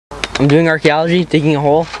I'm doing archaeology, digging a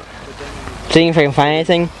hole, seeing if I can find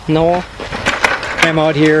anything in the hole. I'm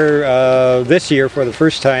out here this year for the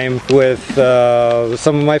first time with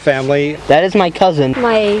some of my family. That is my cousin.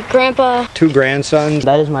 My grandpa. 2 grandsons.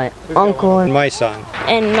 That is my uncle. And my son.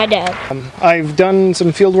 And my dad. I've done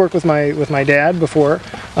some field work with my dad before,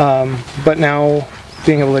 but now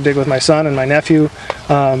being able to dig with my son and my nephew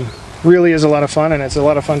really is a lot of fun, and it's a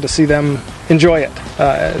lot of fun to see them enjoy it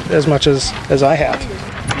as much as I have.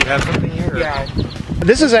 You have something here? Yeah.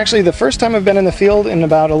 This is actually the first time I've been in the field in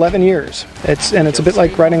about 11 years. It's a bit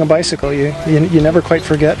like riding a bicycle. You never quite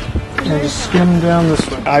forget. And just skim down this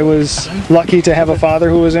way. I was lucky to have a father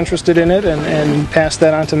who was interested in it and passed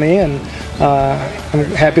that on to me, and I'm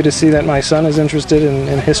happy to see that my son is interested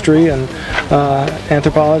in history and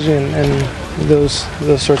anthropology and those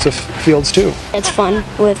sorts of fields too. It's fun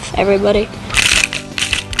with everybody.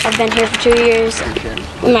 I've been here for 2 years.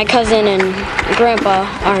 My cousin and grandpa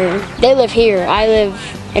they live here. I live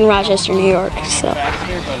in Rochester, New York, so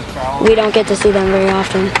we don't get to see them very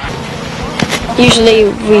often. Usually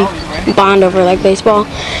we bond over like baseball.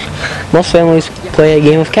 Most families play a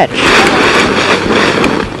game of catch.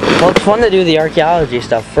 Well, it's fun to do the archaeology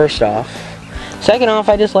stuff, first off. Second off,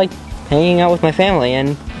 I just like hanging out with my family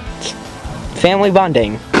and family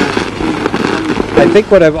bonding. I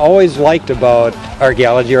think what I've always liked about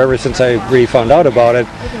archaeology, or ever since I really found out about it,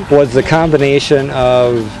 was the combination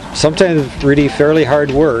of sometimes really fairly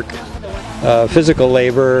hard work, physical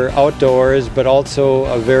labor, outdoors, but also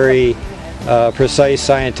a very precise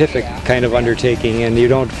scientific kind of undertaking, and you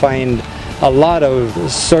don't find a lot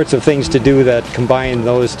of sorts of things to do that combine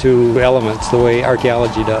those 2 elements the way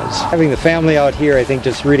archaeology does. Having the family out here, I think,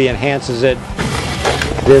 just really enhances it.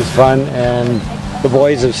 It is fun, and the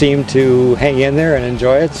boys have seemed to hang in there and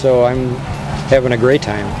enjoy it, so I'm having a great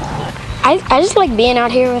time. I just like being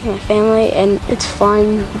out here with my family, and it's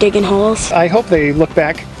fun digging holes. I hope they look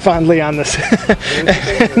back fondly on this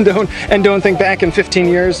and don't think back in 15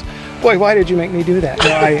 years, boy, why did you make me do that?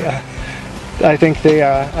 No, I think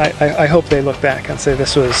I hope they look back and say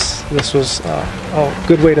this was a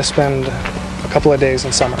good way to spend a couple of days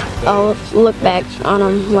in summer. I'll look back on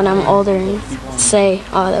them when I'm older and say,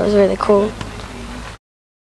 oh, that was really cool.